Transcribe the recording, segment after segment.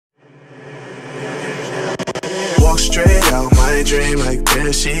my dream like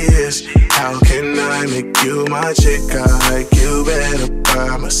there she is. How can I make you my chick? I like you better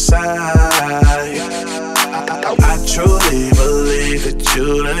by my side. I truly believe that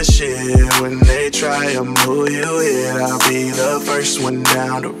you the shit. When they try to move you in, I'll be the first one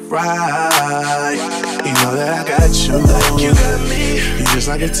down to ride. You know that I got you, like you got me. You just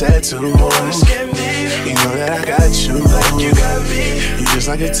like a tattoo. You know that I got you, like you got me. You just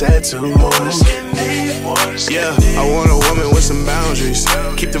like a tattoo. Yeah, I want a woman with some boundaries.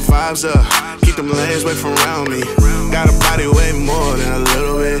 Keep the vibes up, keep them lanes away from around me. Got a body way more than a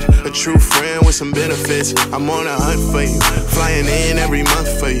little bit. A true friend with some benefits. I'm on a hunt for you, flying in every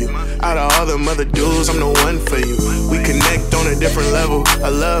month for you. Out of all them other dudes, I'm the one for you. We connect on a different level. I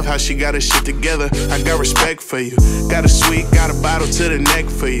love how she got her shit together. I got respect for you. Got a sweet, got a bottle to the neck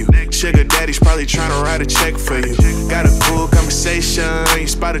for you. Sugar daddy's probably trying to write a check for you. Got a cool conversation. You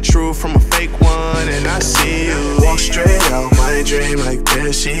spot a truth from a fake one, and I see you. Walk straight out my dream like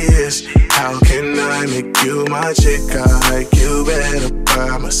there she is. How can I make you my chick? I like you better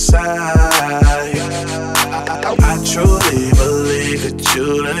by my side. I truly believe that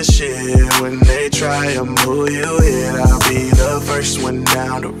you the shit. When they try to move you in, I'll be the first one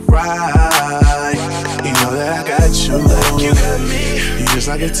down to ride. You know that I got you, like you got me. You just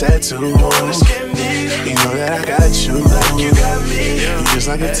like a tattoo. You know that I got you, like you got me. You just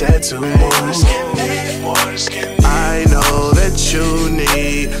like a tattoo. I know that you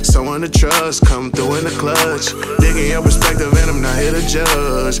need someone to trust. Come through in the clutch, digging your perspective and I'm not here to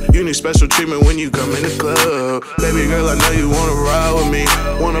judge. You need special treatment when you come in the club. Baby girl, I know you wanna ride with me.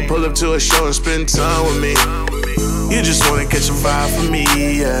 Wanna pull up to a show and spend time with me. You just wanna catch a vibe from me,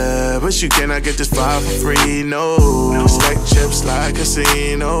 yeah. But you cannot get this vibe for free, no. Stack chips like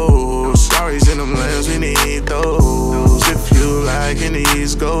casinos. Stories in them lands, we need those. If you like any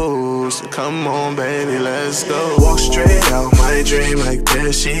these goals, come on baby, let's go. Walk straight out my dream like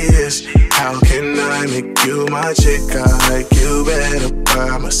there she is. How can I make you my chick? I like you better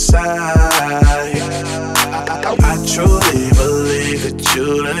by my side. I truly believe that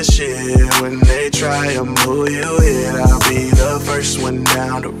you the shit. When they try to move you in, I'll be the first one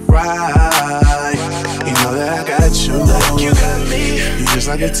down to ride. You know that I got you, like you got me. You just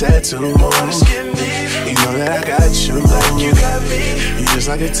like a tattoo. You know that I got you, like you got me. You just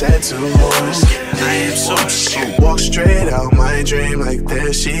like a tattoo. Iamsu. Walk straight out my dream like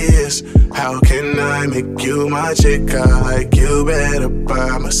there she is. How can I make you my chick? I like you better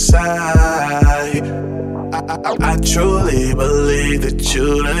by my side. I truly believe that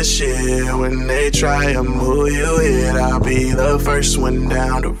you the shit. When they try to move you in, I'll be the first one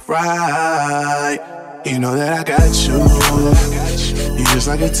down to ride. You know that I got you. You just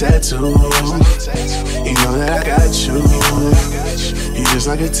like a tattoo. You know that I got you. You just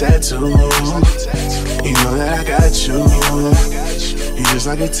like a tattoo. You know that I got you. You just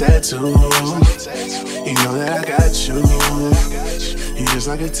like a tattoo. You know that I got you. You just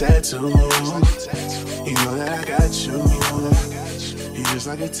like a tattoo. You know that I got you. You just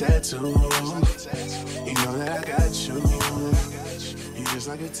like a tattoo. You know that I got you. You just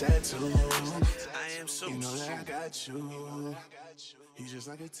like a tattoo. You know that I got you. You just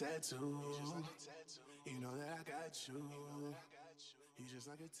like a tattoo. You know that I got you. You just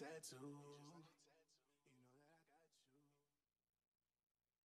like a tattoo.